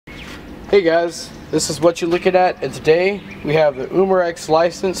Hey guys, this is what you're looking at, and today we have the Umarex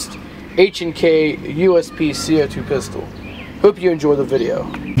licensed H&K USP CO2 pistol. Hope you enjoy the video.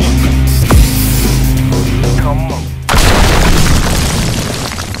 Come on.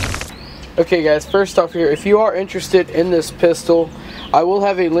 Okay guys, first off here, if you are interested in this pistol, I will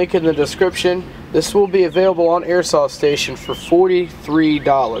have a link in the description. This will be available on Airsoft Station for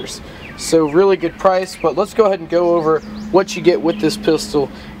 $43. So really good price, but let's go ahead and go over what you get with this pistol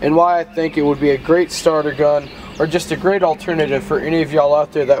and why I think it would be a great starter gun or just a great alternative for any of y'all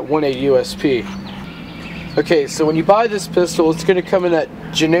out there that want a USP. Okay, so when you buy this pistol, it's going to come in that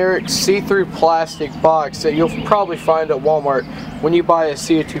generic see-through plastic box that you'll probably find at Walmart when you buy a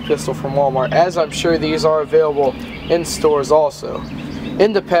CO2 pistol from Walmart, as I'm sure these are available in stores also.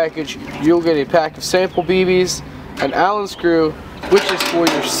 In the package, you'll get a pack of sample BBs, an Allen screw, which is for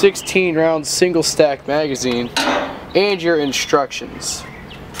your 16-round single-stack magazine, and your instructions.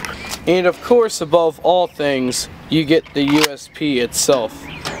 And of course, above all things, you get the USP itself.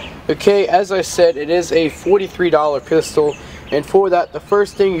 Okay, as I said, it is a $43 pistol, and for that, the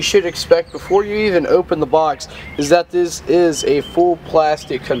first thing you should expect before you even open the box is that this is a full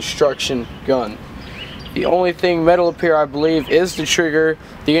plastic construction gun. The only thing metal up here, I believe, is the trigger,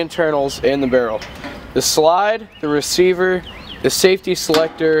 the internals, and the barrel. The slide, the receiver, the safety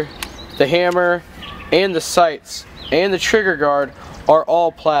selector, the hammer, and the sights, and the trigger guard are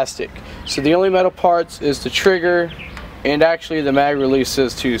all plastic. So the only metal parts is the trigger, and actually the mag release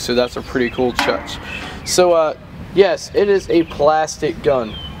is too, so that's a pretty cool touch. So yes, it is a plastic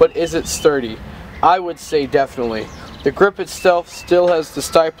gun, but is it sturdy? I would say definitely. The grip itself still has the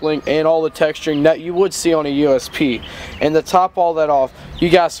stippling and all the texturing that you would see on a USP. And to top all that off,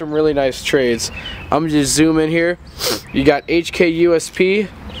 you got some really nice trades. I'm gonna just zoom in here. You got HK USP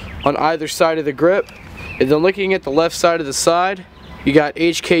on either side of the grip, and then looking at the left side of the side, you got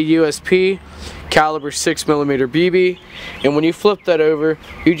HK USP caliber 6mm BB, and when you flip that over,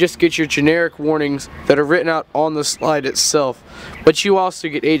 you just get your generic warnings that are written out on the slide itself, but you also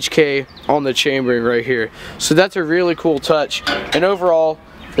get HK on the chambering right here. So that's a really cool touch, and overall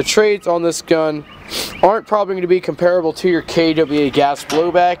the trades on this gun aren't probably going to be comparable to your KWA gas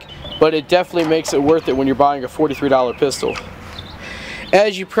blowback, but it definitely makes it worth it when you're buying a $43 pistol.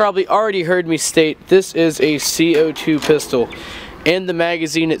 As you probably already heard me state, this is a CO2 pistol. In the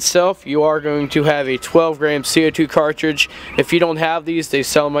magazine itself, you are going to have a 12-gram CO2 cartridge. If you don't have these, they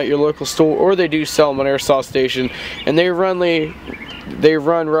sell them at your local store, or they do sell them on Airsoft Station, and they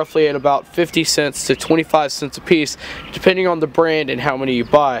run roughly at about 50 cents to 25 cents a piece, depending on the brand and how many you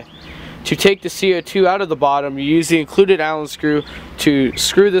buy. To take the CO2 out of the bottom, you use the included Allen screw to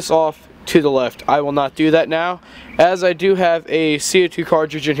screw this off to the left. I will not do that now, as I do have a CO2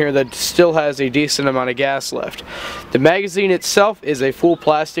 cartridge in here that still has a decent amount of gas left. The magazine itself is a full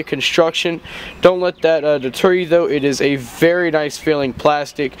plastic construction. Don't let that deter you though. It is a very nice feeling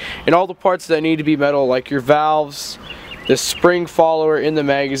plastic, and all the parts that need to be metal, like your valves, the spring follower in the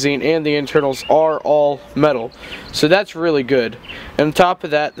magazine, and the internals are all metal. So that's really good. And on top of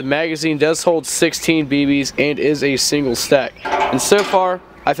that, the magazine does hold 16 BBs and is a single stack. And so far,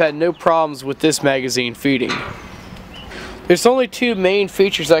 I've had no problems with this magazine feeding. There's only two main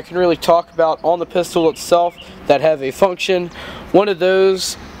features I can really talk about on the pistol itself that have a function. One of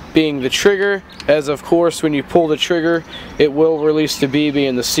those being the trigger, as of course when you pull the trigger it will release the BB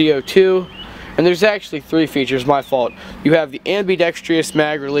and the CO2. And there's actually three features, my fault. You have the ambidextrous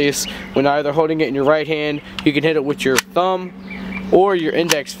mag release. When either holding it in your right hand, you can hit it with your thumb or your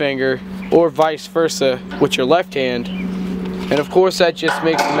index finger, or vice versa with your left hand. And of course that just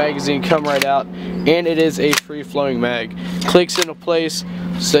makes the magazine come right out, and it is a free-flowing mag. Clicks into place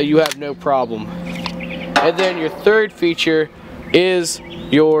so you have no problem. And then your third feature is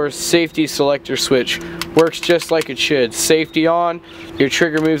your safety selector switch. Works just like it should. Safety on, your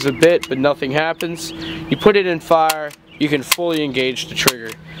trigger moves a bit but nothing happens. You put it in fire, you can fully engage the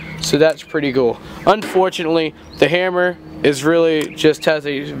trigger. So that's pretty cool. Unfortunately, the hammer is really just has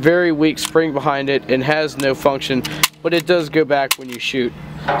a very weak spring behind it and has no function, but it does go back when you shoot.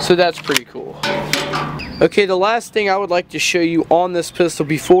 So that's pretty cool. Okay, the last thing I would like to show you on this pistol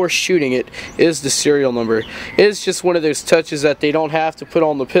before shooting it is the serial number. It is just one of those touches that they don't have to put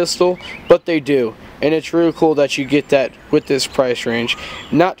on the pistol, but they do. And it's really cool that you get that with this price range.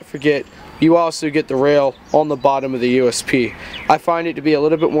 Not to forget, you also get the rail on the bottom of the USP. I find it to be a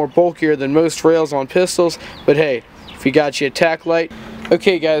little bit more bulkier than most rails on pistols, but hey, if you got you a tack light.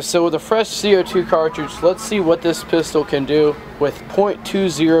 Okay guys, so with a fresh CO2 cartridge, let's see what this pistol can do with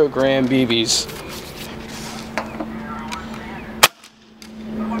 .20 gram BBs.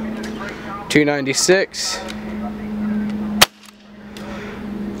 296,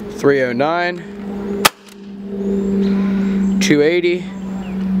 309, 280,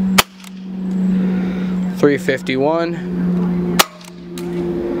 351,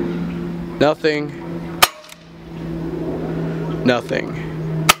 nothing, nothing,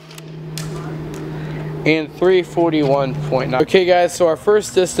 and 341.9. Okay guys, so our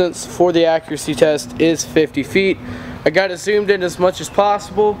first distance for the accuracy test is 50 feet. I got it zoomed in as much as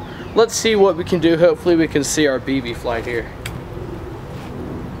possible. Let's see what we can do. Hopefully we can see our BB flight here.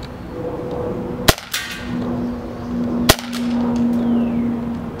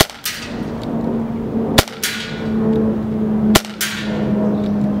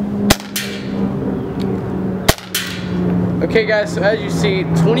 Okay guys, so as you see,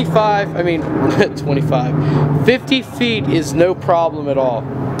 50 feet is no problem at all.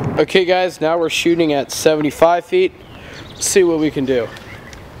 Okay guys, now we're shooting at 75 feet. Let's see what we can do.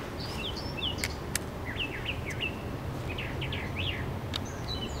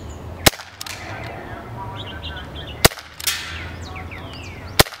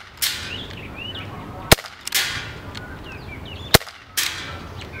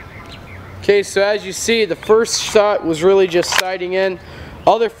 Okay, so as you see, the first shot was really just sighting in.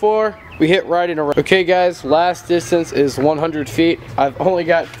 Other four, we hit right in a row. Okay guys, last distance is 100 feet. I've only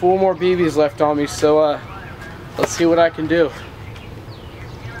got 4 more BBs left on me, so let's see what I can do.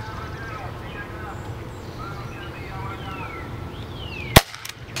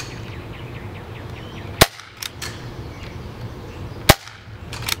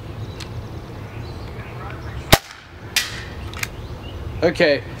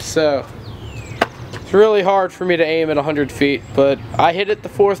 Okay, so it's really hard for me to aim at 100 feet, but I hit it the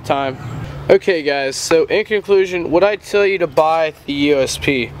 4th time. Okay guys, so in conclusion, would I tell you to buy the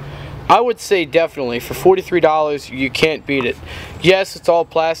USP? I would say definitely. For $43, you can't beat it. Yes, it's all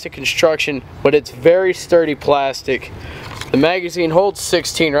plastic construction, but it's very sturdy plastic. The magazine holds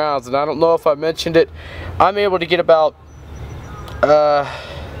 16 rounds, and I don't know if I mentioned it, I'm able to get about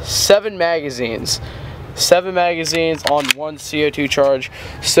 7 magazines. 7 magazines on 1 CO2 charge,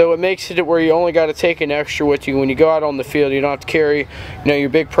 so it makes it where you only got to take an extra with you when you go out on the field. You don't have to carry, your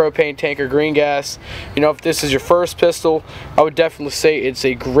big propane tank or green gas. If this is your first pistol, I would definitely say it's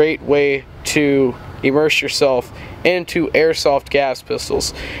a great way to immerse yourself into airsoft gas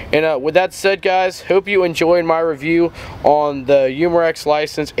pistols. And with that said guys, hope you enjoyed my review on the Umarex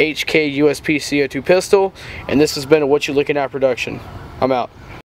licensed HK USP CO2 pistol, and this has been a What You Looking At production. I'm out.